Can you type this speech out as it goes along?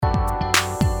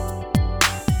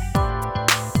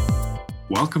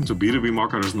Welcome to B2B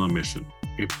Marketers on a Mission,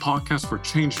 a podcast for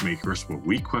change makers where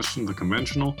we question the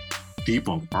conventional,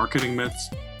 debunk marketing myths,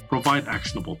 provide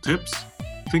actionable tips,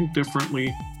 think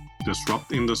differently,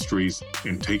 disrupt industries,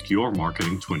 and take your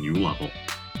marketing to a new level.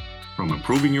 From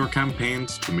improving your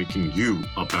campaigns to making you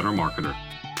a better marketer,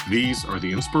 these are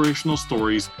the inspirational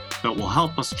stories that will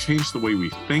help us change the way we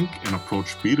think and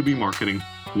approach B2B marketing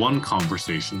one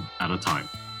conversation at a time.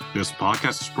 This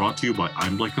podcast is brought to you by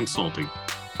I'm Blake Consulting,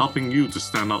 helping you to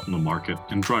stand out in the market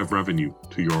and drive revenue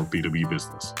to your B2B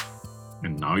business.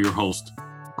 And now your host,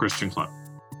 Christian Klepp.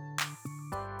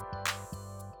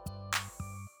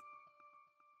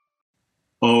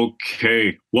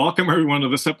 Okay, welcome everyone to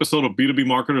this episode of B2B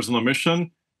Marketers on a Mission.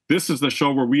 This is the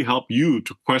show where we help you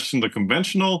to question the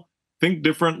conventional, think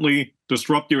differently,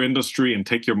 disrupt your industry, and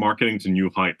take your marketing to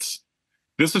new heights.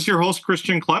 This is your host,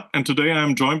 Christian Klepp, and today I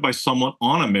am joined by someone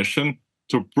on a mission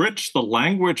to bridge the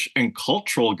language and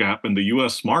cultural gap in the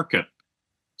U.S. market.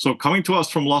 So coming to us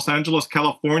from Los Angeles,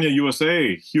 California,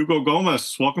 USA, Hugo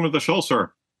Gomez. Welcome to the show,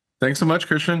 sir. Thanks so much,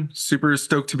 Christian. Super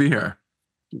stoked to be here.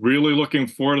 Really looking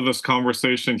forward to this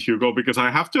conversation, Hugo, because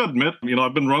I have to admit,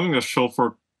 I've been running this show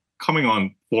for coming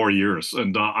on 4 years,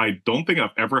 and I don't think I've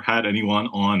ever had anyone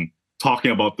on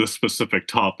talking about this specific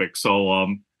topic. So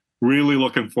really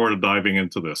looking forward to diving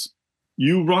into this.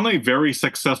 You run a very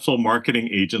successful marketing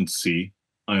agency,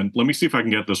 and let me see if I can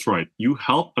get this right. You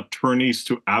help attorneys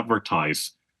to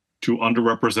advertise to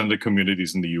underrepresented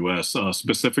communities in the U.S.,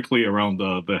 specifically around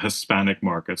the Hispanic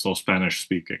market, so Spanish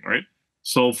speaking, right?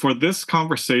 So for this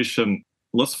conversation,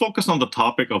 let's focus on the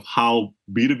topic of how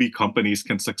B2B companies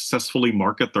can successfully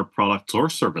market their products or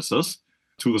services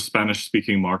to the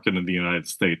Spanish-speaking market in the United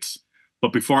States.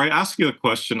 But before I ask you the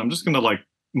question, I'm just going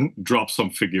to drop some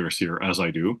figures here as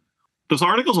I do. This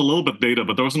article is a little bit dated,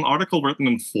 but there was an article written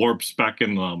in Forbes back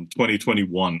in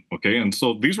 2021, okay? And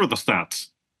so these were the stats.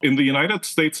 In the United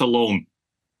States alone,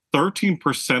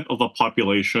 13% of the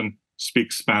population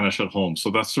speaks Spanish at home. So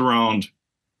that's around,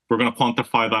 we're going to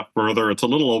quantify that further, it's a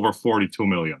little over 42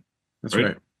 million. That's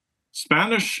right.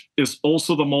 Spanish is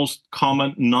also the most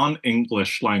common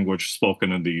non-English language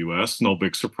spoken in the US. No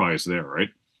big surprise there, right?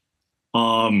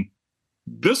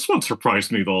 This one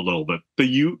surprised me, though, a little bit.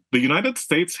 The United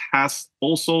States has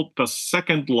also the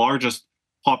second largest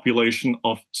population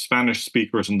of Spanish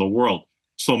speakers in the world.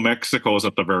 So Mexico is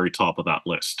at the very top of that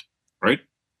list, right?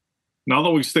 Now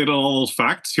that we've stated all those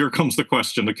facts, here comes the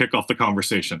question to kick off the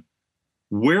conversation.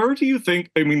 Where do you think,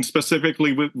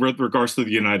 specifically with regards to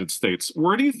the United States,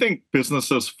 where do you think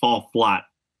businesses fall flat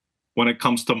when it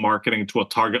comes to marketing to a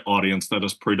target audience that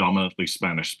is predominantly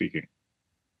Spanish speaking?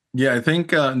 Yeah, I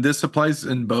think this applies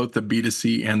in both the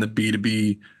B2C and the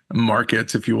B2B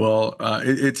markets, if you will.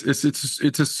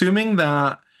 It's assuming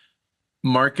that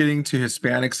marketing to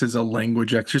Hispanics is a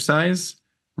language exercise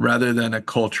rather than a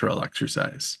cultural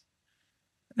exercise.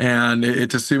 And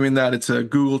it's assuming that it's a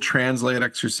Google Translate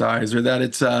exercise or that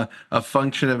it's a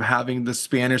function of having the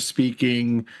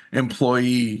Spanish-speaking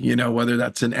employee, whether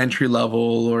that's an entry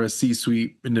level or a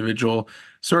C-suite individual,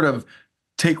 sort of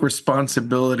take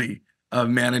responsibility of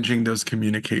managing those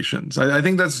communications. I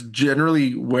think that's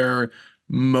generally where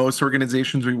most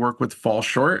organizations we work with fall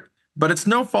short, but it's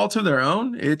no fault of their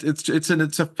own. It's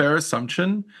a fair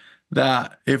assumption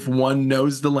that if one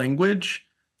knows the language,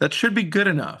 that should be good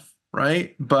enough,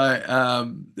 right? But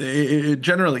it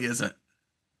generally isn't.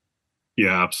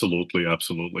 Yeah, absolutely.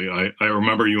 I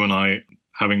remember you and I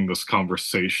having this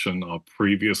conversation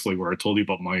previously where I told you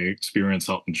about my experience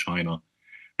out in China.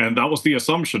 And that was the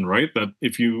assumption, right? That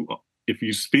if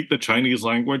you speak the Chinese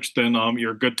language, then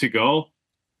you're good to go.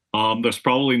 There's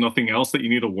probably nothing else that you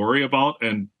need to worry about.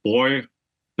 And boy,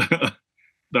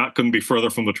 that couldn't be further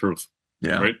from the truth.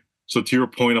 Yeah. Right. So to your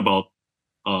point about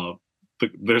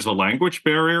there's a language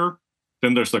barrier,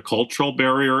 then there's the cultural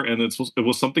barrier, and it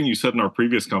was something you said in our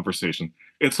previous conversation.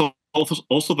 It's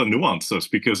also the nuances,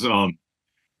 because if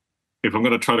I'm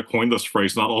going to try to coin this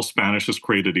phrase, not all Spanish is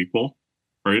created equal,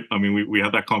 right? We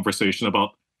had that conversation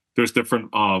about there's different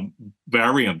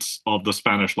variants of the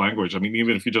Spanish language.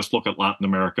 Even if you just look at Latin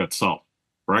America itself,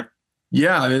 correct?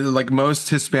 Yeah, like most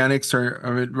Hispanics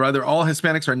all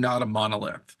Hispanics are not a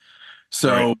monolith.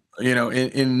 So, right.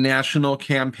 In national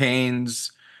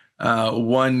campaigns,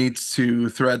 one needs to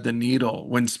thread the needle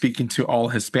when speaking to all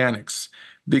Hispanics,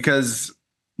 because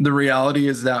the reality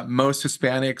is that most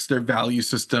Hispanics, their value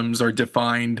systems are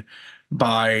defined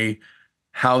by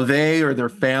how they or their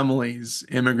families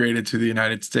immigrated to the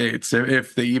United States,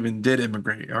 if they even did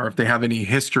immigrate, or if they have any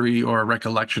history or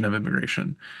recollection of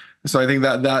immigration. So I think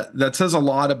that says a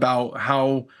lot about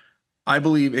how I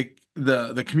believe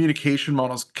the communication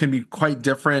models can be quite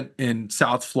different in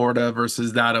South Florida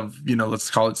versus that of, let's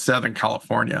call it Southern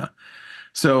California.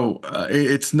 So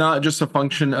it's not just a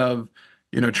function of,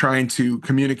 trying to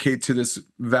communicate to this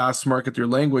vast market through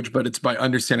language, but it's by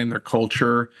understanding their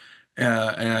culture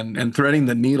and threading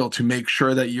the needle to make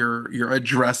sure that you're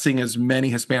addressing as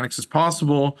many Hispanics as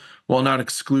possible while not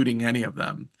excluding any of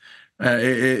them.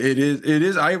 It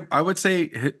is. I would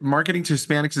say marketing to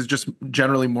Hispanics is just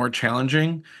generally more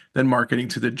challenging than marketing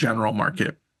to the general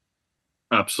market.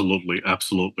 Absolutely.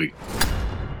 Absolutely.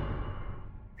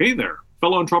 Hey there,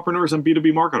 fellow entrepreneurs and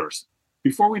B2B marketers.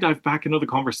 Before we dive back into the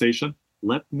conversation,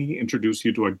 let me introduce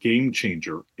you to a game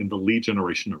changer in the lead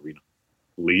generation arena,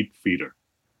 Lead Feeder.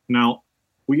 Now,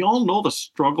 we all know the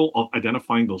struggle of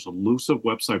identifying those elusive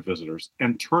website visitors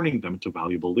and turning them into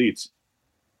valuable leads.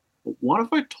 But what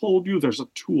if I told you there's a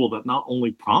tool that not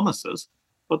only promises,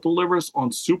 but delivers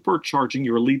on supercharging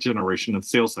your lead generation and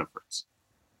sales efforts?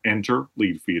 Enter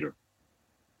Lead Feeder.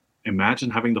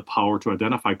 Imagine having the power to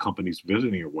identify companies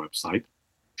visiting your website,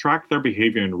 track their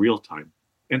behavior in real time,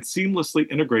 and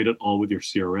seamlessly integrate it all with your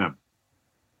CRM.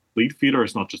 Lead Feeder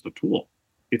is not just a tool,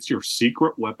 it's your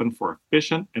secret weapon for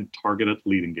efficient and targeted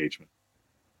lead engagement.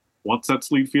 What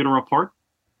sets Lead Feeder apart?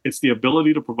 It's the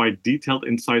ability to provide detailed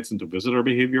insights into visitor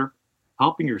behavior,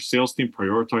 helping your sales team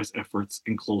prioritize efforts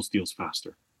and close deals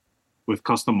faster. With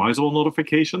customizable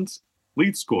notifications,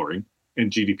 lead scoring,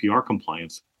 and GDPR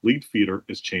compliance, Lead Feeder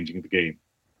is changing the game.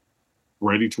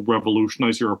 Ready to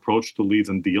revolutionize your approach to leads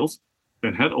and deals?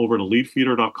 Then head over to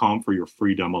leadfeeder.com for your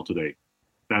free demo today.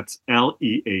 That's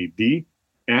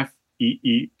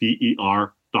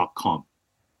LEADFEEDER.com.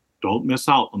 Don't miss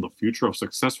out on the future of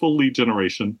successful lead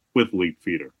generation with Lead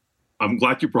Feeder. I'm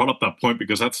glad you brought up that point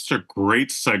because that's such a great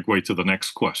segue to the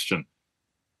next question.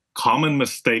 Common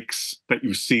mistakes that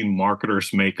you've seen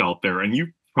marketers make out there, and you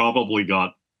probably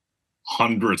got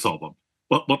hundreds of them.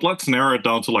 But let's narrow it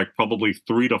down to like probably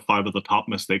 3 to 5 of the top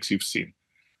mistakes you've seen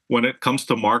when it comes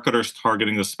to marketers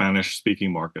targeting the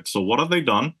Spanish-speaking market. So what have they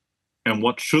done, and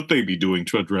what should they be doing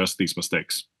to address these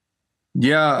mistakes?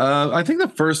 Yeah, I think the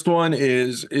first one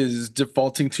is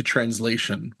defaulting to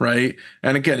translation, right?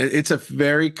 And again, it's a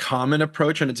very common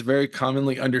approach, and it's very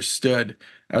commonly understood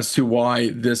as to why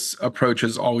this approach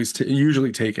is always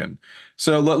usually taken.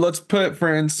 So let's put,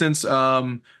 for instance,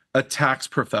 a tax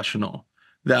professional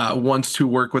that wants to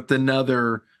work with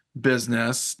another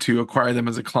business to acquire them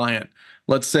as a client.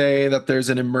 Let's say that there's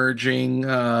an emerging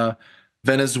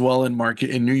Venezuelan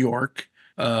market in New York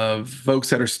of folks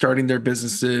that are starting their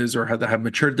businesses or have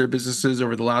matured their businesses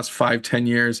over the last 5-10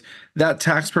 years. That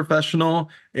tax professional,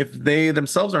 if they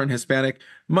themselves aren't Hispanic,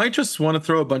 might just want to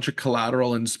throw a bunch of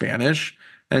collateral in Spanish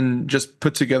and just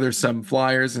put together some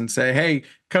flyers and say, hey,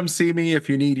 come see me if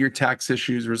you need your tax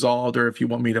issues resolved, or if you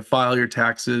want me to file your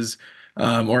taxes,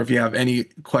 or if you have any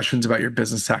questions about your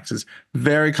business taxes.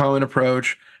 Very common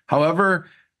approach. However,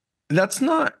 that's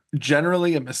not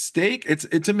generally a mistake.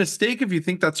 It's a mistake if you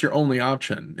think that's your only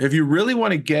option. If you really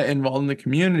want to get involved in the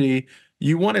community,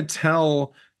 you want to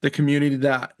tell the community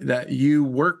that you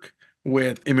work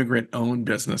with immigrant-owned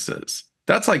businesses.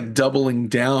 That's like doubling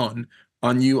down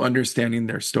on you understanding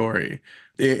their story.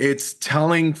 It's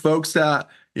telling folks that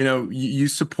you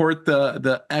support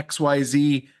the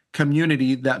XYZ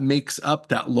community that makes up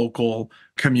that local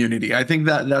community. I think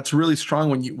that that's really strong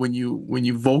when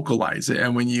you vocalize it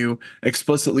and when you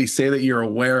explicitly say that you're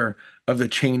aware of the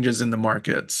changes in the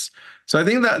markets. So I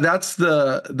think that that's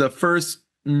the first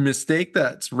mistake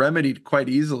that's remedied quite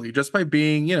easily just by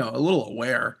being, a little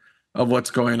aware of what's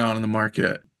going on in the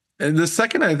market. And the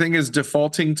second, I think, is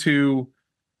defaulting to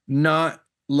not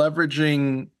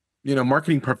leveraging,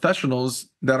 marketing professionals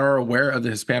that are aware of the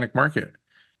Hispanic market.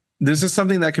 This is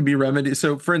something that can be remedied.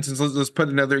 So for instance, let's put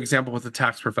another example with a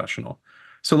tax professional.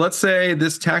 So let's say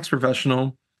this tax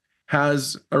professional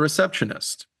has a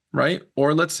receptionist, right?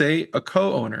 Or let's say a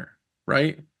co-owner,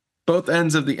 right? Both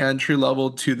ends of the entry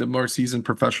level to the more seasoned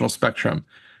professional spectrum.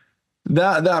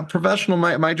 That professional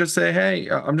might just say, hey,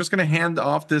 I'm just going to hand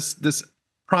off this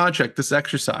project, this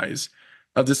exercise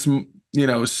of this,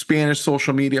 Spanish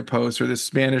social media post or this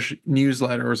Spanish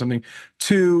newsletter or something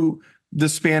to the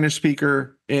Spanish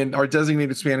speaker and our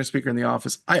designated Spanish speaker in the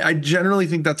office. I generally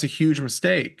think that's a huge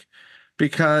mistake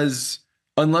because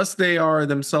unless they are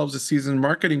themselves a seasoned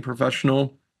marketing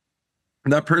professional,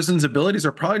 that person's abilities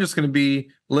are probably just going to be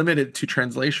limited to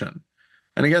translation.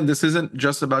 And again, this isn't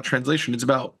just about translation. It's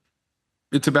about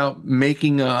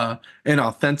making an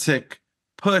authentic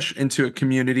push into a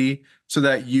community so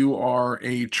that you are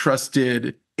a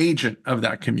trusted agent of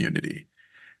that community.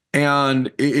 And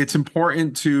it's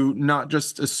important to not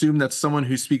just assume that someone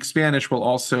who speaks Spanish will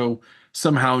also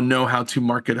somehow know how to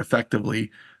market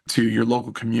effectively to your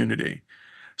local community.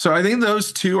 So I think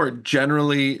those two are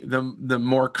generally the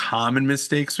more common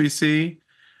mistakes we see.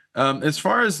 As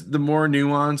far as the more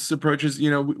nuanced approaches,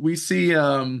 we see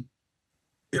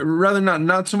rather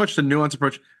not so much the nuanced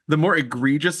approach, the more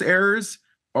egregious errors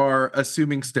are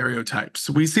assuming stereotypes.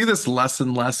 We see this less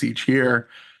and less each year.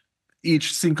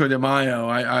 Each Cinco de Mayo,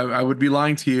 I would be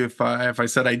lying to you if I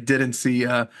said I didn't see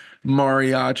a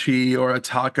mariachi or a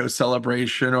taco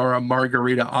celebration or a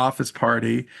margarita office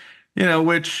party,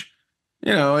 which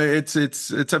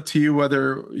it's up to you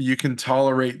whether you can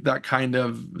tolerate that kind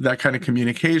of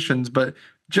communications. But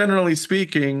generally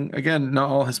speaking, again, not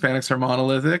all Hispanics are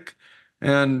monolithic,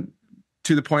 and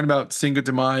to the point about Cinco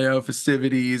de Mayo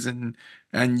festivities and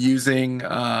using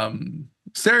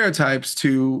stereotypes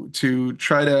to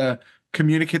try to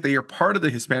communicate that you're part of the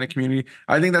Hispanic community,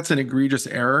 I think that's an egregious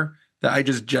error that I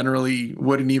just generally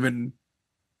wouldn't even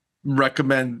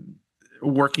recommend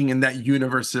working in that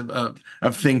universe of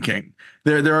thinking.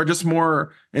 There are just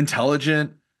more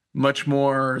intelligent, much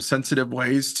more sensitive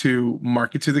ways to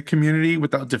market to the community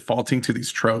without defaulting to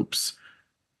these tropes.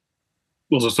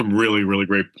 Those are some really, really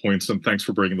great points, and thanks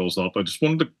for bringing those up. I just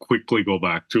wanted to quickly go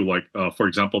back to, like, for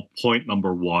example, point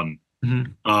number one.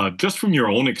 Mhm. Just from your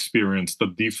own experience, the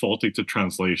defaulting to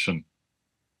translation.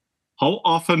 How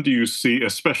often do you see,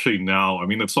 especially now? I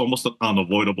mean, it's almost an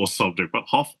unavoidable subject, but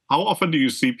how often do you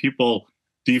see people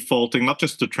defaulting not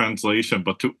just to translation,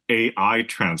 but to AI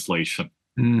translation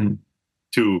Mm.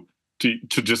 to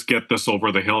to just get this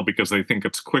over the hill because they think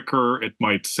it's quicker, it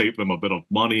might save them a bit of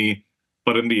money,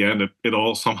 but in the end, it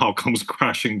all somehow comes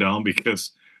crashing down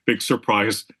because, big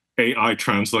surprise, AI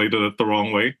translated it the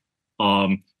wrong way.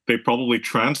 They probably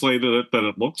translated it that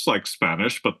it looks like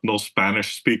Spanish, but no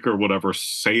Spanish speaker would ever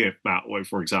say it that way,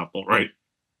 for example, right?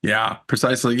 Yeah,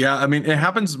 precisely. Yeah, I mean, it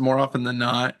happens more often than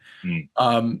not.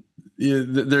 Mm,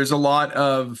 There's a lot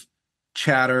of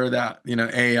chatter that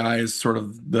AI is sort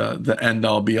of the end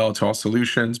all be all to all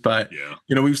solutions, but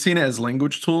yeah. we've seen it as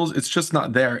language tools. It's just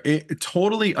not there. It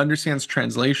totally understands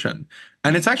translation,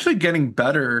 and it's Mm, actually getting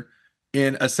better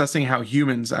in assessing how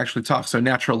humans actually talk. So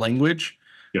natural language.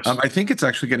 yes. I think it's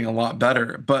actually getting a lot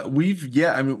better, but I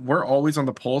mean, we're always on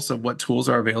the pulse of what tools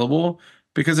are available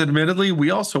because admittedly,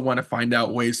 we also want to find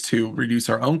out ways to reduce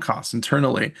our own costs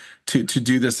internally to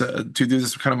do this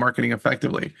kind of marketing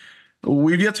effectively.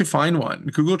 We've yet to find one.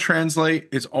 Google Translate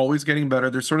is always getting better.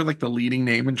 They're sort of like the leading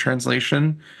name in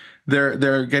translation.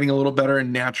 They're getting a little better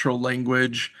in natural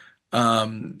language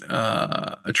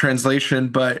translation,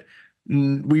 but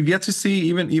we've yet to see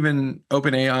even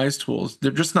OpenAI's tools.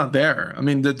 They're just not there. I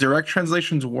mean, the direct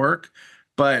translations work,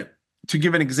 but to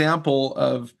give an example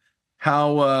of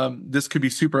how this could be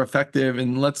super effective,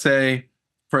 and let's say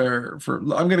for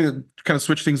I'm going to kind of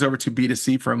switch things over to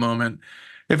B2C for a moment.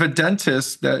 If a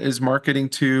dentist that is marketing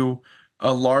to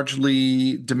a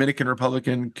largely Dominican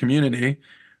Republican community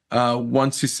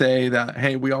wants to say that,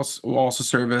 hey, we also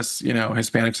service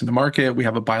Hispanics in the market. We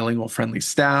have a bilingual friendly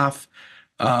staff,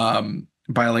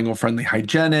 bilingual friendly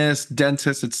hygienist,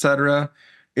 dentist, etc.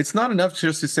 It's not enough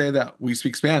just to say that we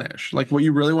speak Spanish. Like what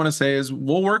you really want to say is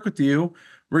we'll work with you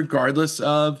regardless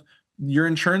of your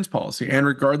insurance policy and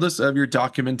regardless of your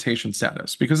documentation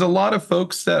status. Because a lot of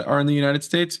folks that are in the United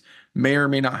States may or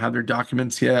may not have their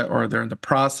documents yet, or they're in the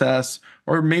process,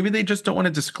 or maybe they just don't want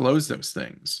to disclose those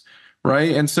things,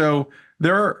 right? And so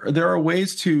there are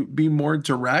ways to be more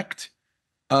direct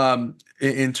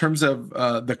in terms of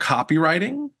the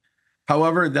copywriting.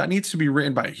 However, that needs to be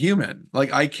written by a human.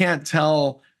 Like I don't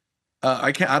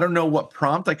know what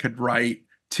prompt I could write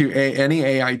to any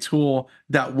AI tool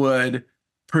that would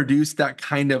produce that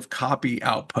kind of copy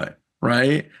output,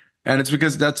 right? And it's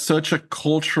because that's such a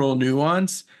cultural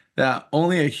nuance that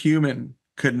only a human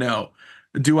could know.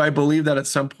 Do I believe that at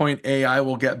some point AI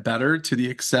will get better to the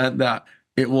extent that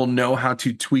it will know how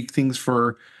to tweak things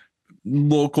for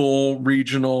local,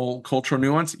 regional, cultural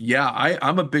nuance? Yeah,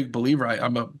 I'm a big believer.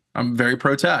 I'm very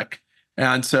pro tech,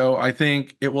 and so I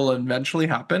think it will eventually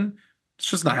happen. It's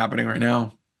just not happening right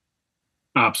now.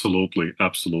 Absolutely,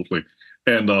 absolutely.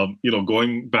 And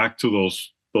going back to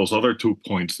those other 2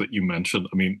 points that you mentioned,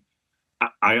 I mean,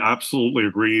 I absolutely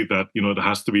agree that it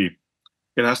has to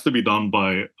be done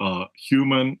by a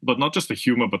human, but not just a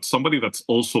human, but somebody that's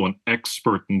also an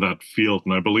expert in that field.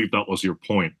 And I believe that was your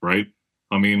point, right?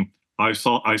 I mean, I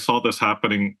saw this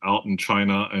happening out in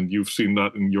China, and you've seen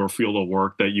that in your field of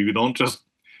work, that you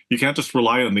can't just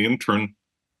rely on the intern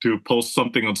to post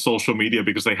something on social media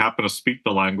because they happen to speak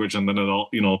the language, and then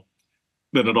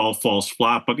it all falls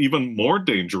flat. But even more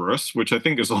dangerous, which I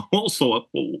think is also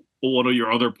one of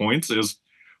your other points, is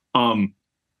um,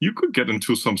 you could get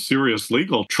into some serious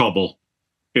legal trouble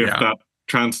if Yeah, that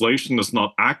translation is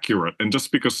not accurate. And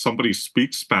just because somebody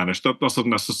speaks Spanish, that doesn't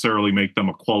necessarily make them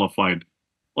a qualified,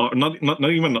 not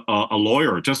even a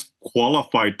lawyer, just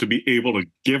qualified to be able to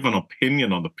give an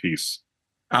opinion on the piece.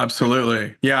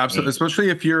 absolutely. Yeah, Yeah, absolutely. Especially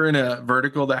if you're in a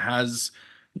vertical that has,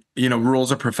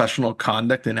 rules of professional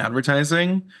conduct in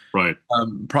advertising. right.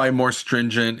 Probably more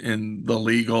stringent in the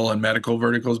legal and medical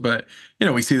verticals, but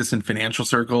we see this in financial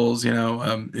circles.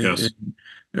 Yes.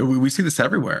 We see this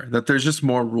everywhere. That there's just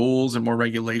more rules and more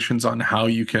regulations on how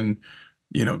you can,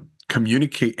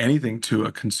 communicate anything to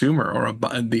a consumer or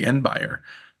the end buyer.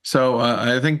 So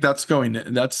I think that's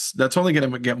only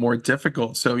going to get more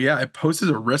difficult. So yeah, it poses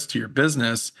a risk to your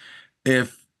business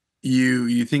if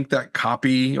you think that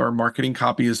copy or marketing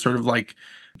copy is sort of like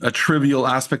a trivial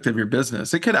aspect of your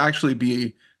business. It could actually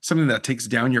be something that takes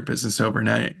down your business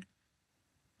overnight.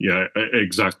 Yeah,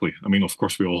 exactly. I mean, of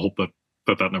course, we all hope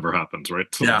that never happens, right?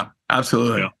 So, Yeah, yeah.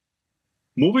 absolutely.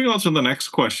 Moving on to the next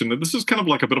question, and this is kind of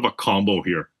like a bit of a combo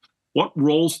here. What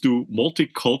roles do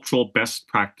multicultural best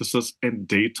practices and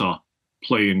data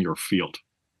play in your field?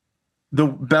 The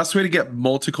best way to get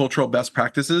multicultural best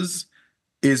practices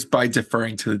is by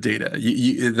deferring to the data.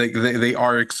 They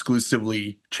are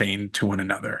exclusively chained to one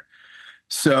another.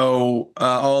 So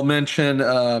I'll mention,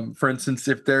 for instance,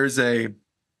 if there's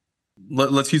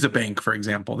let's use a bank, for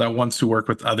example, that wants to work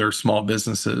with other small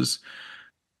businesses.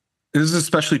 This is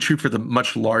especially true for the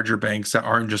much larger banks that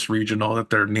aren't just regional, that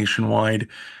they're nationwide.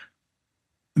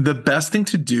 The best thing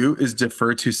to do is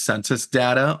defer to census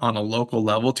data on a local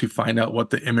level to find out what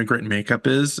the immigrant makeup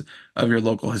is of your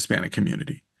local Hispanic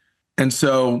community. And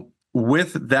so,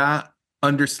 with that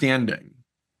understanding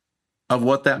of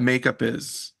what that makeup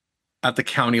is at the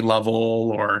county level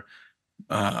or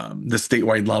the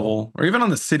statewide level, or even on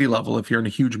the city level, if you're in a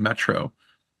huge metro,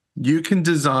 you can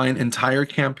design entire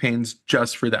campaigns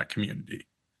just for that community.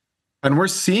 And we're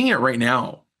seeing it right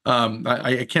now.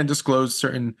 I can't disclose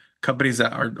certain companies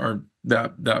that are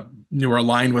that are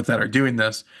aligned with that are doing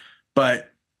this,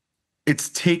 but it's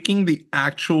taking the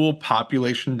actual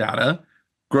population data,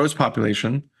 gross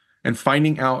population, and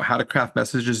finding out how to craft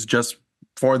messages just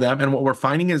for them. And what we're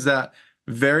finding is that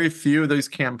very few of those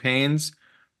campaigns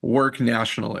work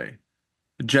nationally.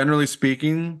 Generally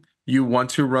speaking, you want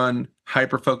to run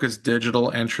hyper-focused digital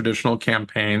and traditional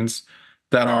campaigns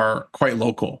that are quite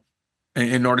local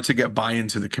in order to get buy-in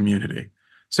to the community.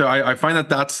 So I find that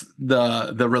that's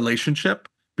the relationship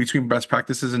between best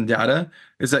practices and data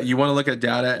is that you want to look at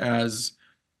data as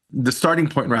the starting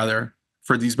point rather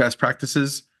for these best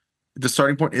practices. The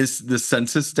starting point is the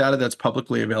census data that's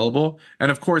publicly available. And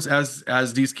of course,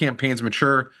 as these campaigns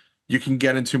mature, you can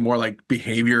get into more like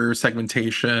behavior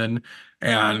segmentation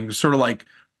and sort of like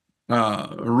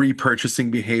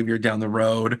repurchasing behavior down the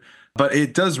road. But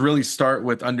it does really start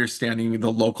with understanding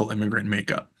the local immigrant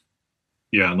makeup.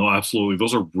 Yeah, no, absolutely.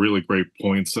 Those are really great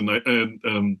points, and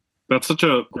that's such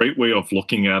a great way of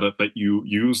looking at it. That you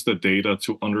use the data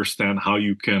to understand how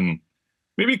you can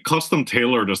maybe custom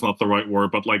tailored is not the right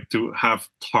word, but like to have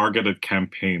targeted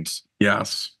campaigns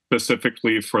Yes,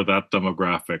 specifically for that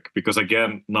demographic. Because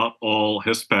again, not all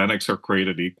Hispanics are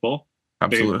created equal.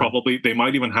 absolutely. They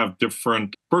might even have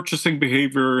different purchasing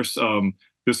behaviors,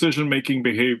 decision making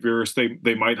behaviors.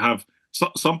 They might have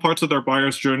some parts of their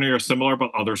buyer's journey are similar,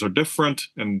 but others are different,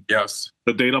 and Yes.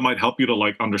 the data might help you to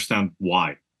like understand why.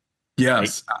 Right?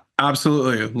 Yes,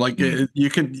 absolutely. Like Mm, you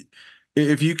can,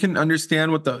 if you can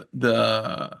understand what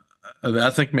the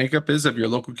ethnic makeup is of your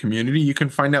local community, you can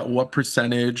find out what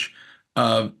percentage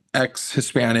of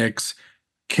ex-Hispanics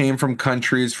came from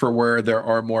countries for where there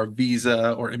are more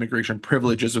visa or immigration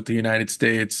privileges with the United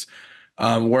States.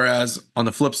 Whereas on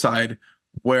the flip side,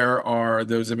 where are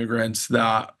those immigrants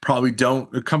that probably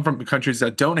don't come from countries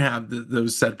that don't have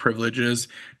those said privileges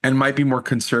and might be more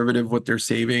conservative with their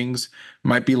savings,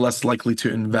 might be less likely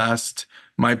to invest,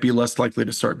 might be less likely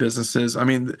to start businesses. I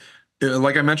mean,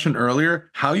 like I mentioned earlier,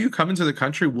 how you come into the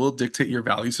country will dictate your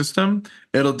value system.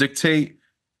 It'll dictate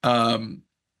um,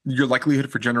 your likelihood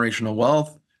for generational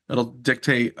wealth. It'll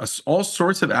dictate all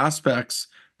sorts of aspects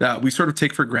that we sort of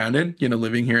take for granted,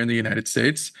 living here in the United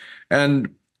States.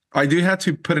 And I do have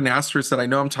to put an asterisk that I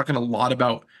know I'm talking a lot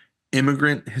about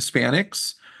immigrant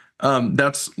Hispanics.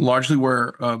 That's largely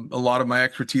where a lot of my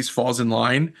expertise falls in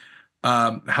line.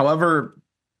 However,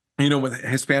 with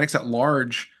Hispanics at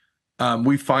large,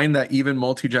 we find that even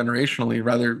multi-generationally,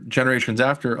 rather generations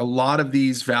after, a lot of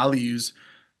these values,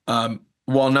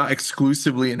 while not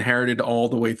exclusively inherited all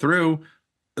the way through,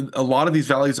 a lot of these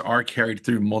values are carried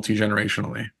through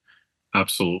multi-generationally.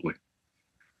 absolutely.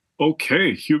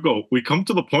 Okay, Hugo, we come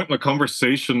to the point in the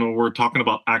conversation where we're talking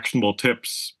about actionable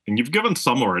tips, and you've given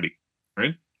some already,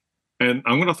 right? And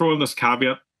I'm going to throw in this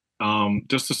caveat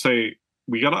just to say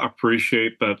we got to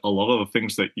appreciate that a lot of the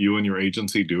things that you and your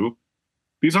agency do,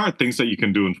 these aren't things that you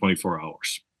can do in 24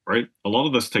 hours, right? A lot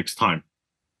of this takes time.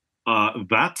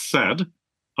 That said,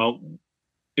 uh,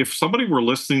 if somebody were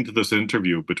listening to this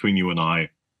interview between you and I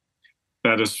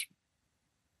that is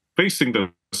facing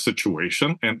the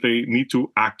situation and they need to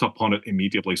act upon it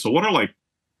immediately. So, what are like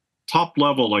top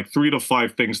level, like 3 to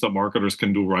 5 things that marketers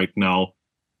can do right now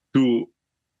to,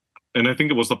 and I think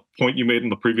it was the point you made in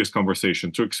the previous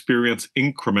conversation, to experience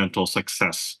incremental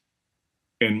success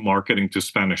in marketing to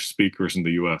Spanish speakers in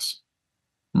the US?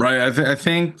 Right. I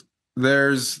think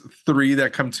there's three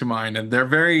that come to mind, and they're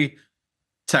very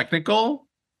technical,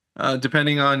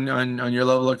 depending on your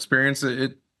level of experience.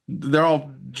 They're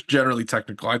all generally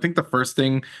technical. I think the first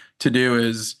thing to do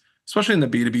is, especially in the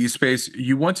B2B space,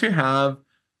 you want to have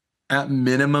at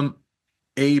minimum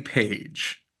a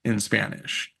page in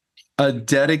Spanish, a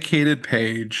dedicated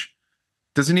page.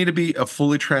 Doesn't need to be a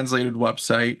fully translated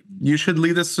website. You should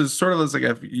leave this as sort of as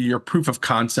like your proof of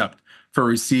concept for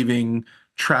receiving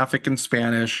traffic in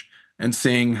Spanish and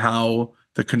seeing how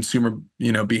the consumer,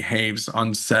 behaves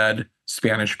on said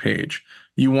Spanish page.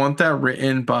 You want that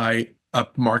written by a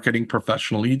marketing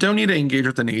professional. You don't need to engage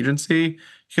with an agency.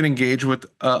 You can engage with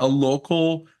a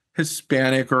local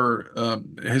Hispanic or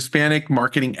Hispanic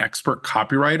marketing expert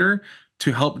copywriter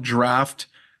to help draft,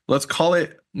 let's call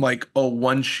it like a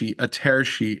one sheet, a tear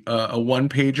sheet, a one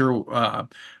pager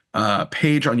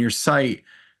page on your site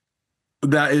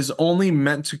that is only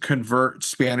meant to convert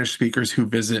Spanish speakers who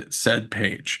visit said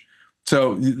page.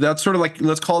 So that's sort of like,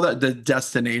 let's call that the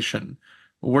destination.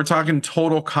 We're talking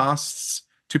total costs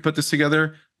to put this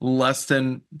together, less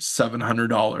than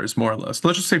 $700, more or less.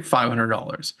 Let's just say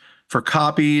 $500 for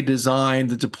copy, design,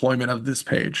 the deployment of this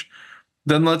page.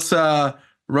 Then let's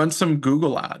run some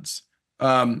Google ads.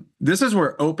 This is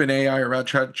where OpenAI or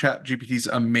ChatGPT is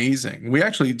amazing. We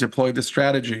actually deployed this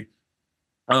strategy.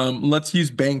 Let's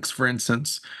use banks, for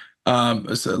instance.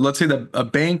 So let's say that a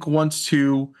bank wants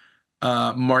to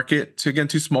market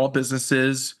to small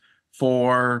businesses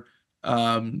for,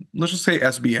 let's just say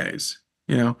SBAs.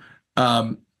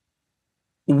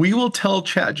 We will tell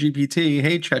ChatGPT,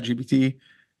 hey, ChatGPT,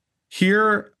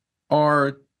 here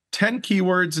are 10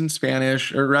 keywords in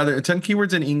Spanish, or rather 10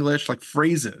 keywords in English, like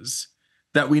phrases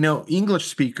that we know English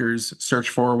speakers search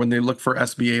for when they look for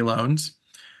SBA loans.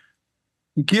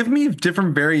 Give me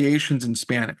different variations in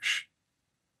Spanish.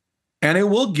 And it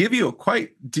will give you a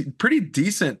pretty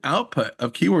decent output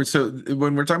of keywords. So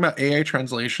when we're talking about AI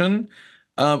translation,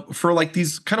 for like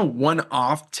these kind of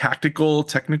one-off technical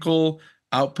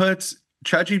outputs,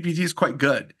 ChatGPT is quite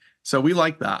good. So we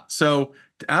like that. So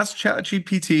to ask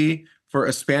ChatGPT for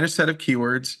a Spanish set of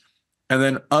keywords, and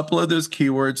then upload those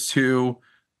keywords to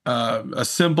a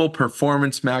simple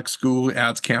Performance Max Google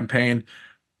Ads campaign,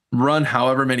 run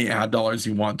however many ad dollars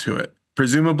you want to it.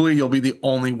 Presumably, you'll be the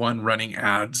only one running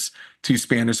ads to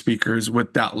Spanish speakers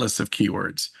with that list of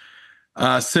keywords.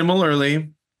 Similarly,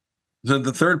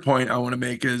 the third point I want to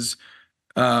make is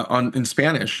in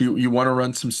Spanish, you want to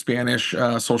run some Spanish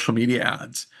social media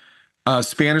ads.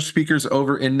 Spanish speakers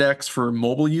over-index for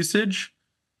mobile usage,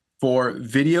 for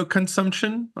video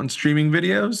consumption on streaming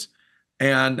videos,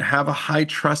 and have a high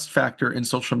trust factor in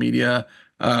social media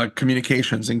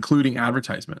communications, including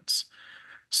advertisements.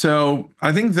 So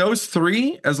I think those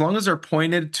three, as long as they're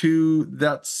pointed to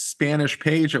that Spanish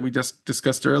page that we just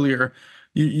discussed earlier,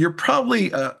 you're probably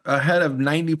ahead of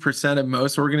 90% of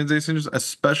most organizations,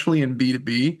 especially in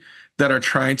B2B, that are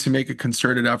trying to make a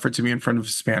concerted effort to be in front of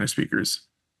Spanish speakers.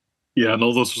 Yeah,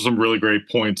 no, those are some really great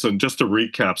points. And just to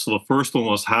recap, so the first one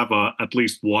was have at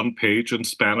least one page in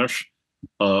Spanish,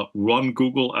 run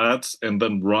Google ads, and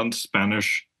then run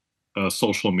Spanish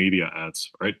social media ads,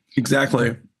 right?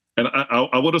 Exactly. And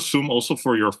I would assume also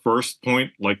for your first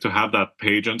point, like to have that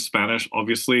page in Spanish,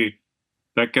 obviously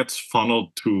that gets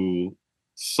funneled to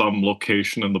some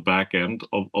location in the back end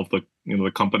of the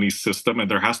the company's system,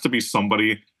 and there has to be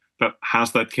somebody that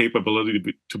has that capability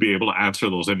to be able to answer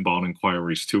those inbound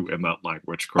inquiries too in that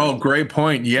language. Correct? Oh, great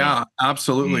point. Yeah,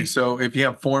 absolutely. So if you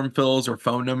have form fills or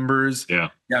phone numbers, yeah,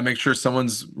 make sure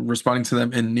someone's responding to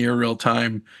them in near real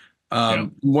time.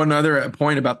 One other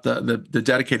point about the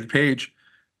dedicated page,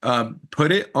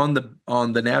 put it on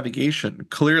the navigation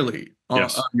clearly on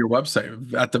your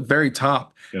website at the very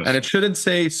top. And it shouldn't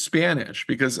say Spanish,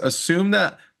 because assume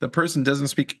that the person doesn't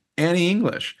speak any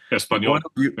English. Espanol,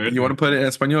 You want to put it in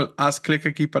español, haz clic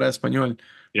aquí para español,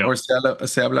 yeah, or se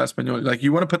habla español. Like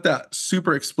you want to put that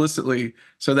super explicitly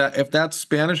so that if that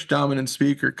Spanish dominant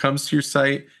speaker comes to your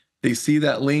site, they see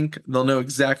that link, they'll know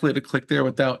exactly to click there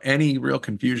without any real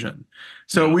confusion.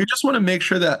 So yeah, we just want to make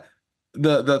sure that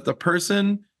the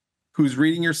person who's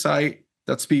reading your site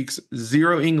that speaks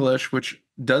zero English, which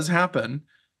does happen,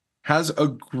 has a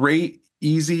great,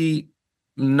 easy,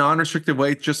 non-restrictive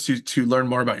way just to learn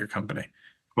more about your company.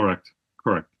 correct,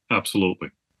 correct, absolutely.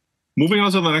 Moving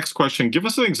on to the next question, give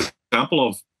us an example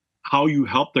of how you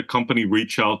help the company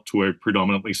reach out to a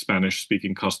predominantly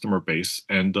Spanish-speaking customer base,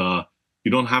 and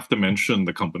you don't have to mention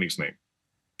the company's name.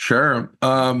 Sure.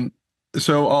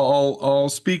 So I'll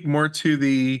speak more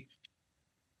to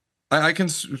I can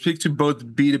speak to both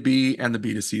B2B and the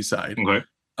B2C side. Okay.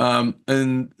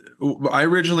 And I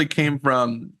originally came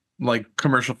from like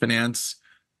commercial finance,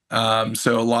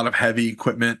 so a lot of heavy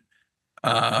equipment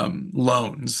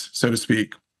loans, so to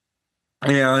speak.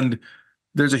 And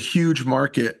there's a huge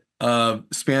market of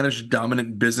Spanish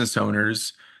dominant business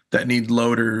owners that need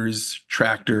loaders,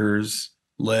 tractors,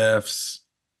 lifts,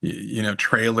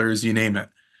 trailers, you name it.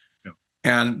 Yeah.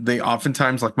 And they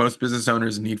oftentimes, like most business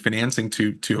owners, need financing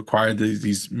to acquire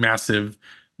these massive,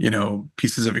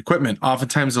 pieces of equipment.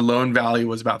 Oftentimes the loan value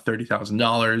was about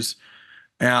 $30,000.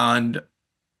 And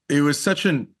it was such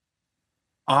an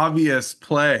obvious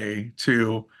play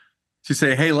to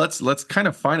say, hey, let's kind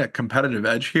of find a competitive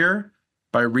edge here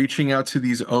by reaching out to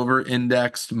these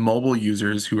over-indexed mobile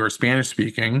users who are Spanish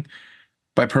speaking,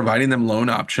 by providing them loan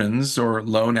options or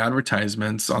loan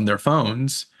advertisements on their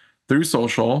phones through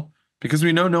social, because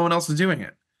we know no one else is doing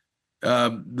it.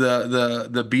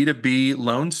 The B2B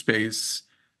loan space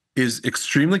is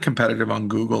extremely competitive on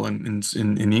Google and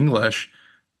in English.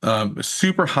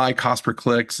 Super high cost per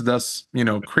clicks, thus,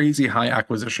 crazy high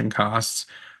acquisition costs.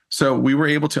 So we were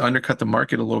able to undercut the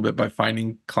market a little bit by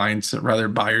finding clients, rather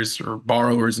buyers or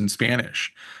borrowers in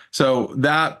Spanish. So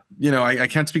that, I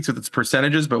can't speak to its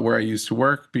percentages, but where I used to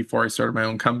work before I started my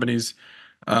own companies,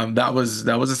 that was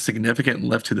a significant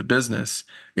lift to the business.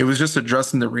 It was just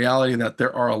addressing the reality that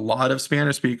there are a lot of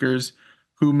Spanish speakers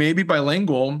who may be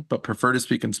bilingual but prefer to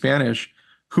speak in Spanish,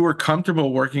 who are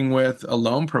comfortable working with a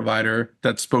loan provider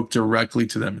that spoke directly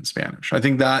to them in Spanish. I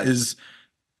think that is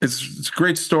it's a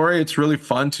great story. It's really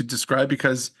fun to describe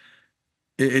because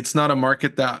it's not a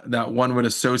market that one would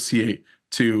associate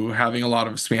to having a lot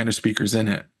of Spanish speakers in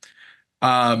it.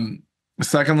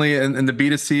 Secondly, in the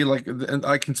B2C, and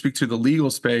I can speak to the legal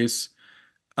space,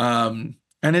 and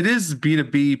it is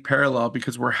B2B parallel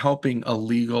because we're helping a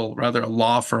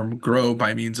law firm grow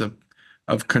by means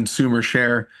of consumer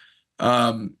share.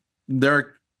 There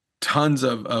are tons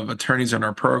of attorneys in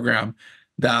our program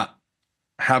that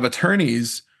have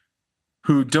attorneys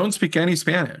who don't speak any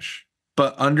Spanish,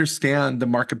 but understand the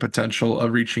market potential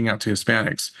of reaching out to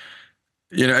Hispanics.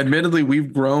 Admittedly,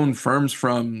 we've grown firms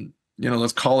from,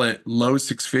 let's call it low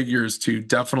six figures to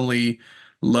definitely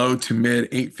low to mid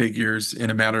eight figures in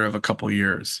a matter of a couple of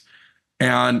years.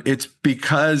 And it's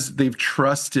because they've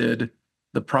trusted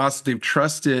the process. They've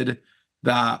trusted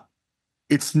that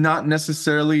it's not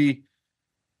necessarily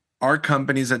our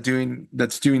companies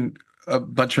that's doing a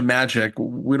bunch of magic.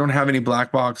 We don't have any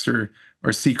black box or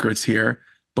secrets here,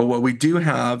 but what we do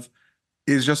have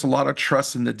is just a lot of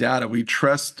trust in the data. We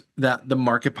trust that the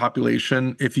market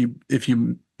population, if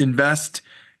you invest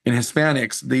in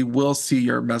Hispanics, they will see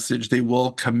your message, they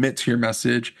will commit to your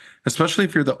message, especially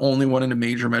if you're the only one in a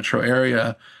major metro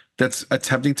area that's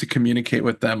attempting to communicate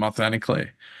with them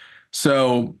authentically.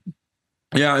 So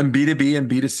yeah, in B2B and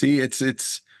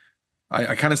B2C,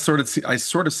 I kind of sort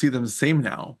of see them the same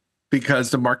now,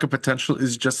 because the market potential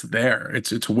is just there.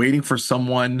 It's waiting for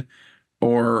someone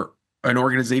or an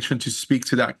organization to speak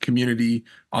to that community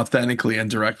authentically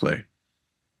and directly.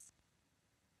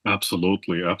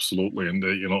 Absolutely, absolutely. And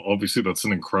obviously that's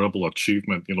an incredible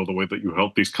achievement, the way that you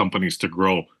help these companies to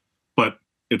grow. But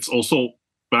it's also,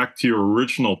 back to your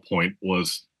original point,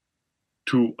 was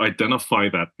to identify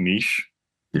that niche,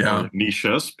 Yeah. or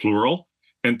niches, plural,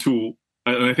 and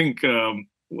I think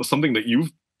something that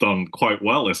you've done quite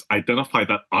well is identify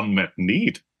that unmet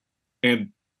need. And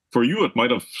for you, it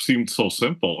might have seemed so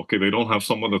simple. Okay, they don't have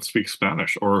someone that speaks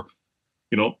Spanish, or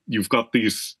you've got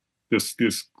this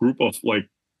group of like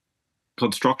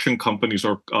construction companies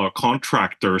or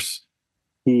contractors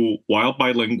who, while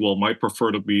bilingual, might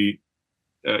prefer to be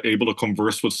able to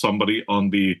converse with somebody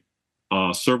on the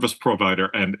service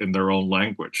provider and in their own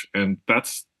language. And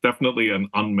that's definitely an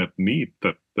unmet need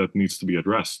that needs to be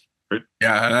addressed, right?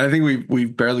 Yeah, and I think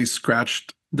we've barely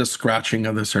scratched the scratching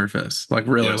of the surface. Like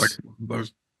really, Yes. like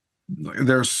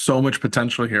there's so much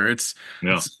potential here.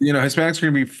 Yeah. Hispanics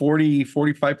are going to be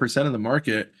 45% of the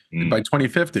market Mm, by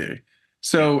 2050. yeah.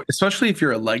 So, especially if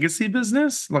you're a legacy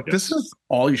business, like this Yes. is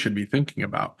all you should be thinking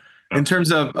about in terms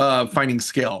Absolutely. of finding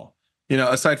scale.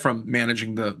 Aside from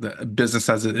managing the business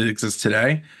as it exists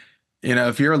today,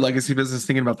 if you're a legacy business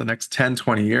thinking about the next 10,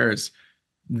 20 years,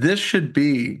 this should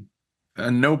be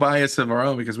no bias of our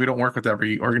own because we don't work with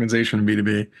every organization in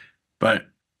B2B, but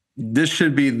this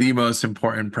should be the most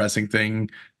important pressing thing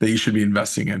that you should be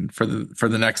investing in for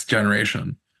the next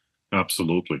generation.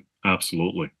 Absolutely.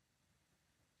 Absolutely.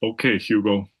 Okay,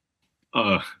 Hugo.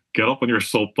 Uh, get up on your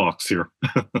soapbox here.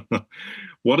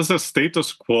 What is the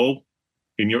status quo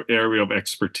in your area of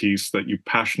expertise that you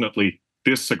passionately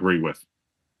disagree with,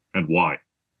 and why?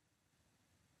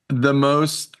 The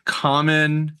most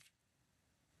common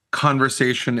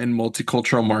conversation in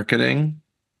multicultural marketing,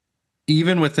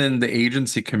 even within the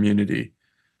agency community,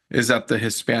 is that the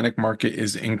Hispanic market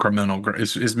is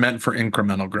is meant for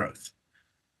incremental growth.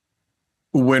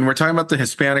 When we're talking about the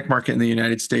Hispanic market in the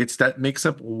United States, that makes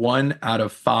up 1 out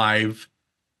of 5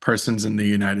 persons in the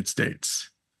United States.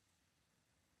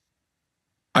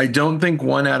 I don't think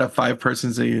 1 out of 5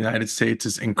 persons in the United States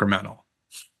is incremental,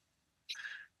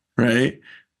 right?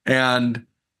 And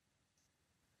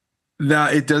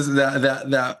that it does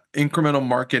that incremental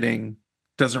marketing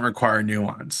doesn't require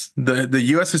nuance. The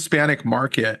US Hispanic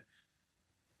market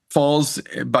falls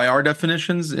by our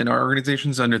definitions in our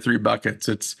organizations under 3 buckets.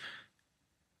 It's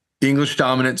English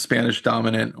dominant, Spanish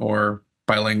dominant, or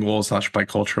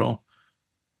bilingual/bicultural.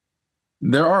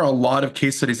 There are a lot of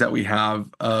case studies that we have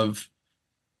of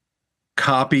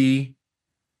copy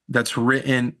that's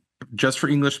written just for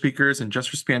English speakers and just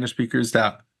for Spanish speakers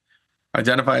that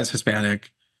identify as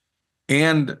Hispanic,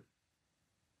 and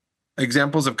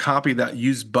examples of copy that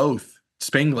use both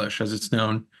Spanglish, as it's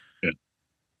known, Yeah.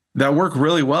 that work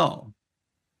really well.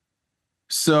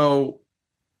 So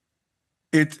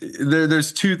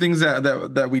there's 2 things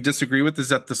that we disagree with: is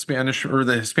that the Spanish or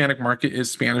the Hispanic market is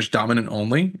Spanish dominant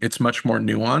only. It's much more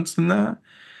nuanced than that,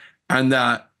 and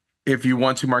that if you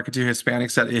want to market to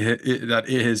Hispanics, that it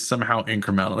is somehow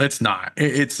incremental. It's not.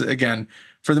 It's again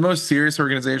for the most serious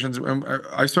organizations.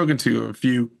 I've spoken to a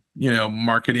few,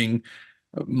 marketing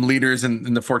leaders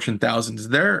in the Fortune thousands.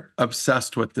 They're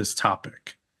obsessed with this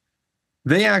topic.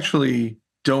 They actually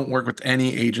don't work with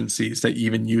any agencies that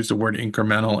even use the word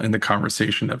incremental in the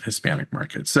conversation of Hispanic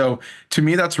market. So to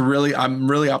me, I'm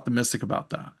really optimistic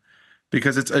about that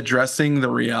because it's addressing the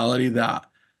reality that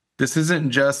this isn't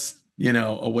just,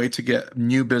 a way to get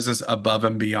new business above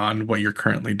and beyond what you're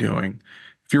currently doing.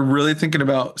 If you're really thinking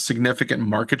about significant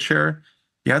market share,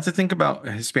 you have to think about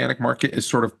a Hispanic market as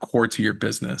sort of core to your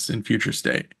business in future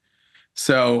state.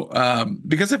 So,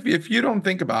 because if you don't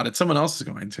think about it, someone else is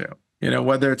going to,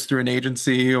 whether it's through an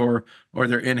agency or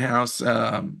their in-house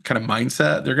kind of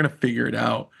mindset, they're going to figure it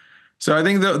out. So I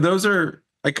think those are,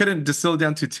 I couldn't distill it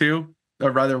down to 2,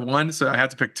 or rather 1, so I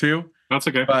had to pick 2. That's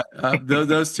okay. But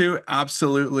those 2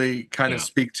 absolutely kind of Yeah.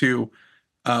 speak to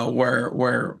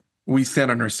where we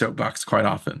stand on our soapbox quite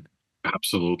often.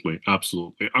 Absolutely.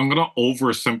 Absolutely. I'm going to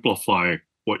oversimplify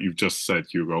what you've just said,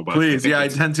 Hugo, but I Please, think yeah, I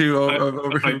it's, tend to I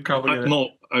overcomplicate it. no,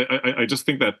 I just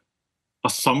think that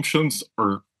assumptions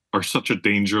are such a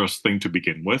dangerous thing to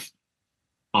begin with.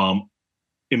 Um,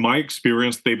 in my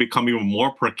experience, they become even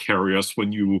more precarious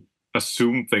when you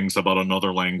assume things about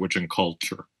another language and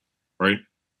culture, right?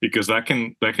 Because that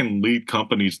can lead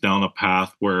companies down a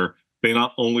path where they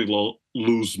not only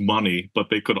lose money, but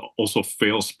they could also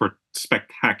fail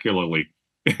spectacularly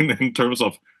in terms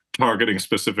of targeting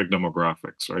specific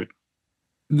demographics, right?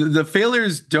 The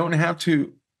failures don't have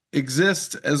to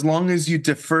exist as long as you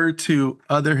defer to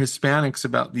other Hispanics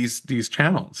about these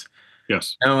channels.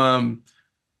 Yes. Now,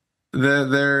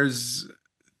 the,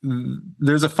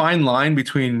 there's a fine line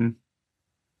between.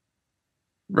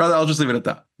 Rather, I'll just leave it at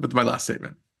that with my last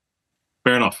statement.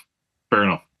 Fair enough. Fair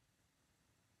enough.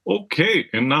 Okay,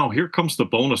 and now here comes the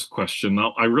bonus question.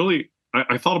 Now,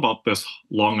 I thought about this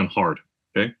long and hard.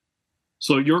 Okay,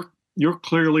 so you're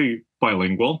clearly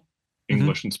bilingual, Mhm.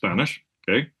 English and Spanish.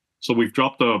 Okay, so we've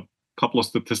dropped a couple of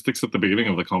statistics at the beginning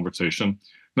of the conversation.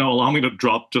 Now, allow me to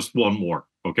drop just one more.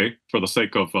 Okay, for the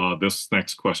sake of this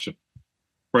next question.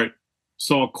 Right.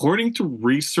 So, according to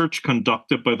research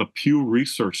conducted by the Pew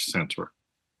Research Center,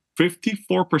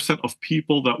 54% of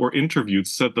people that were interviewed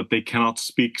said that they cannot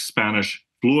speak Spanish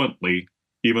fluently,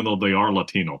 even though they are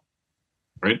Latino,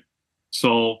 right?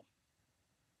 So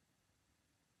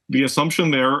the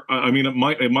assumption there, I mean,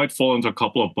 it might fall into a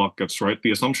couple of buckets, right?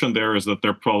 The assumption there is that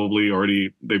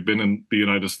they've been in the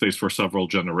United States for several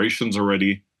generations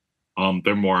already.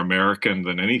 They're more American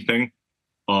than anything.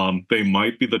 They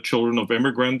might be the children of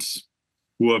immigrants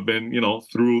who have been,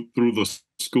 through the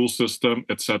school system,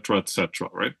 et cetera,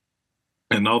 right?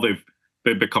 And now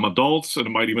they've become adults, and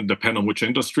it might even depend on which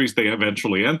industries they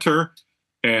eventually enter,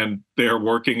 and they're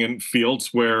working in fields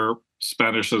where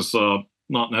Spanish is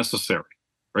not necessary,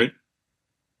 right?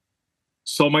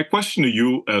 So my question to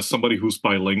you, as somebody who's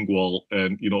bilingual,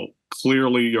 and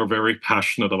clearly you're very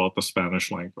passionate about the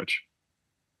Spanish language,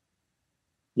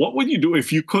 what would you do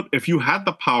if you had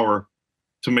the power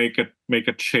to make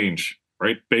a change,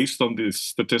 right? Based on the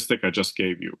statistic I just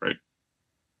gave you, right?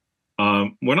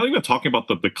 We're not even talking about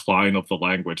the decline of the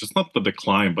language. It's not the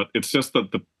decline, but it's just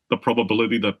that the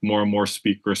probability that more and more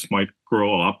speakers might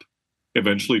grow up,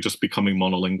 eventually just becoming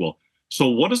monolingual. So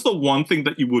what is the one thing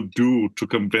that you would do to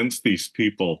convince these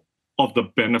people of the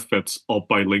benefits of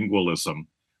bilingualism,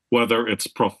 whether it's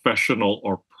professional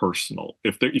or personal?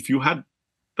 If you had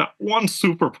that one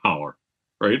superpower,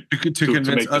 right? To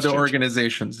convince other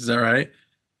organizations, is that right?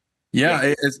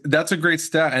 Yeah, that's a great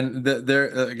stat. And there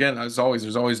again, as always,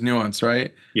 there's always nuance,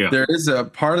 right? Yeah. There is a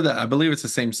part of that. I believe it's the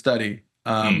same study.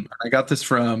 I got this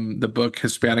from the book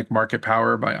Hispanic Market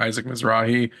Power by Isaac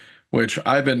Mizrahi, which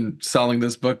I've been selling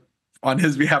this book on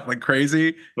his behalf like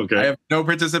crazy. Okay. I have no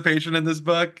participation in this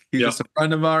book. He's just a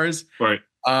friend of ours. Right.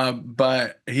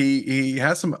 But he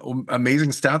has some amazing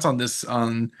stats on this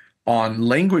on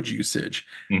language usage.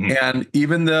 And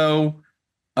even though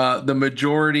the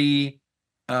majority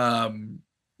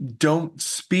don't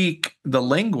speak the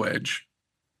language,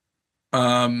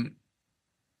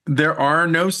 there are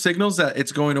no signals that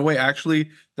it's going away.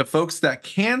 Actually, the folks that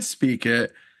can speak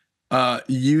it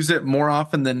use it more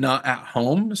often than not at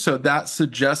home. So that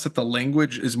suggests that the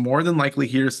language is more than likely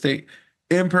here to stay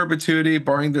in perpetuity,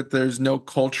 barring that there's no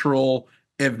cultural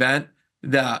event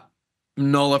that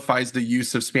nullifies the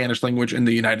use of Spanish language in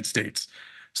the United States.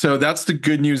 So that's the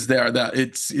good news there, that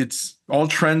it's all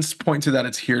trends point to that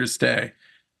it's here to stay.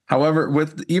 However,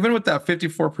 even with that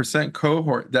 54%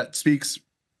 cohort that speaks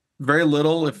very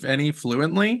little, if any,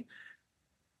 fluently,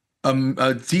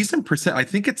 a decent percent, I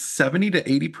think it's 70 to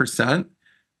 80%,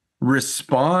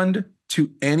 respond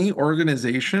to any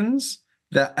organizations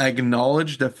that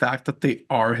acknowledge the fact that they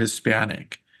are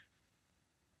Hispanic.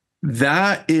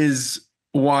 That is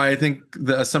why I think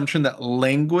the assumption that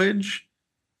language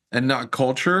and not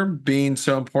culture being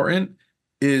so important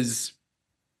is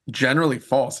generally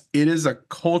false. It is a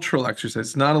cultural exercise.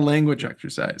 It's not a language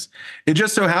exercise. It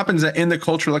just so happens that in the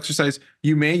cultural exercise,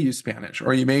 you may use Spanish,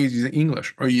 or you may use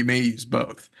English, or you may use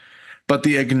both. But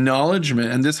the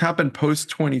acknowledgement, and this happened post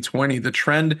 2020, the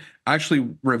trend actually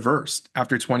reversed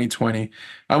after 2020.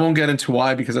 I won't get into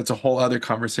why, because that's a whole other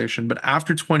conversation. But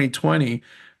after 2020,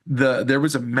 there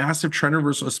was a massive trend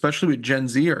reversal, especially with Gen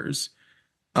Zers,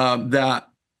 that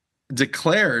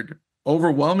declared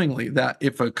overwhelmingly that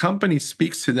if a company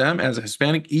speaks to them as a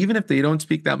Hispanic, even if they don't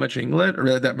speak that much English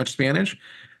or that much Spanish,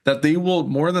 that they will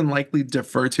more than likely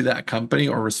defer to that company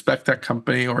or respect that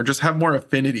company or just have more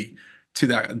affinity to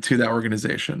that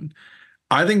organization.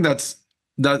 I think that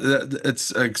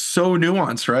it's like so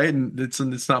nuanced, right? And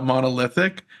it's not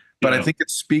monolithic, but I think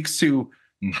it speaks to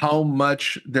how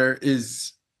much there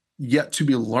is yet to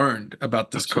be learned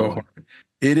about this cohort.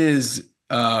 It is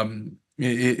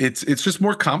it's just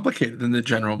more complicated than the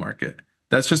general market.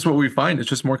 That's just what we find. It's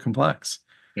just more complex.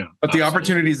 Yeah, but the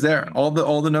opportunity is there. All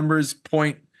the numbers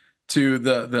point to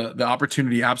the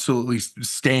opportunity absolutely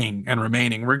staying and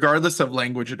remaining, regardless of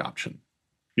language adoption.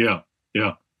 Yeah.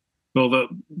 No,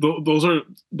 those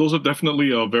are definitely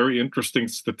very interesting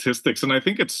statistics, and I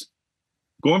think it's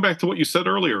going back to what you said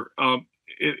earlier.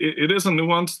 It is a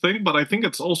nuanced thing, but I think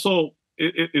it's also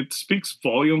it speaks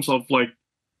volumes of like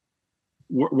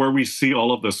where we see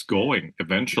all of this going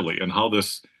eventually, and how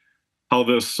this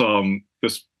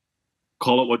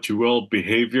call it what you will,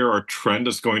 behavior or trend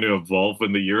is going to evolve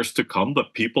in the years to come,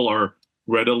 that people are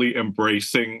readily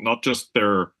embracing not just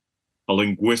their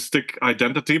linguistic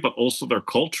identity, but also their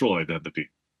cultural identity.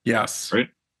 Yes. Right?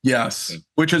 Yes.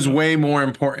 Which is way more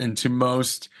important to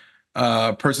most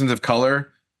persons of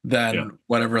color than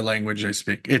whatever language they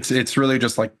speak. It's really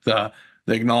just like the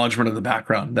acknowledgement of the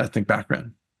background, the ethnic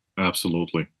background.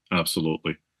 Absolutely.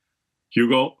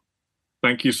 Hugo,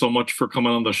 thank you so much for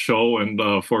coming on the show and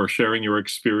for sharing your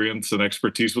experience and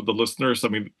expertise with the listeners. I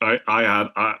mean, I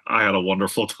had a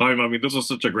wonderful time. I mean, this was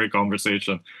such a great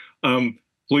conversation.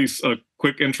 Please, a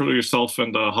quick intro to yourself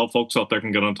and how folks out there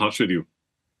can get in touch with you.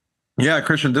 Yeah,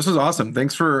 Christian, this was awesome.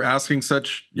 Thanks for asking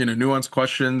such nuanced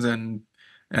questions and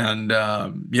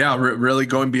really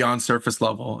going beyond surface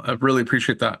level. I really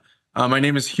appreciate that. My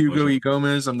name is Hugo E.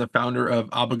 Gomez. I'm the founder of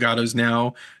Abogados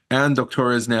Now and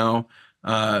Doctores Now.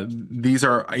 These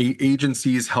are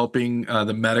agencies helping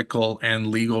the medical and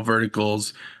legal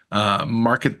verticals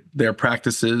market their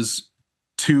practices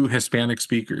to Hispanic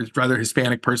speakers, rather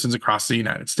Hispanic persons across the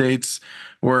United States.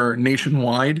 We're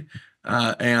nationwide.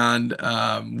 And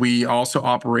we also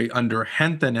operate under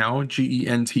Gente now,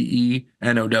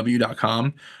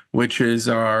 GENTENOW.com, which is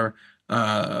our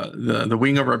the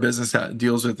wing of our business that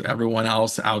deals with everyone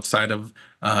else outside of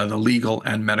the legal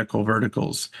and medical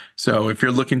verticals. So if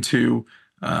you're looking to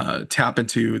tap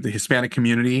into the Hispanic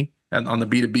community and on the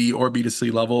B2B or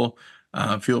B2C level,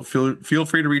 feel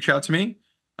free to reach out to me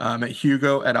at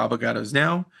Hugo@Abogados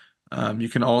Now. You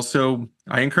can also,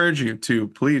 I encourage you to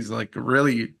please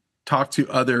really talk to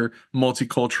other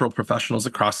multicultural professionals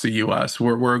across the U.S.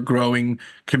 We're a growing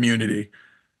community.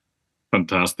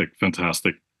 Fantastic.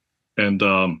 And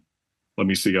let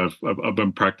me see. I've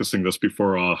been practicing this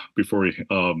before we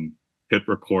hit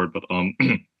record. But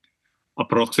la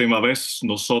próxima vez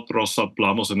nosotros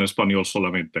hablamos en español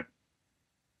solamente.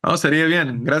 Oh, sería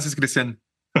bien. Gracias, Cristian.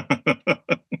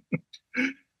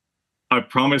 I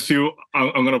promise you,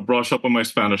 I'm going to brush up on my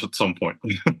Spanish at some point.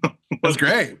 That's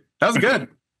great. That was good.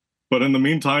 But in the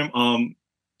meantime,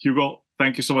 Hugo,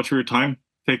 thank you so much for your time.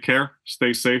 Take care,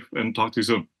 stay safe, and talk to you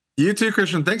soon. You too,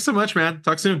 Christian. Thanks so much, man.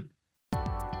 Talk soon.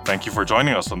 Thank you for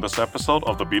joining us on this episode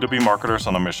of the B2B Marketers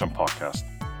on a Mission podcast.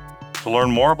 To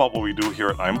learn more about what we do here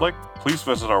at Einblick, please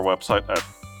visit our website at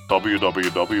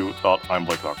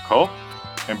www.einblick.co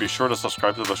and be sure to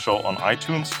subscribe to the show on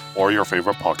iTunes or your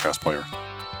favorite podcast player.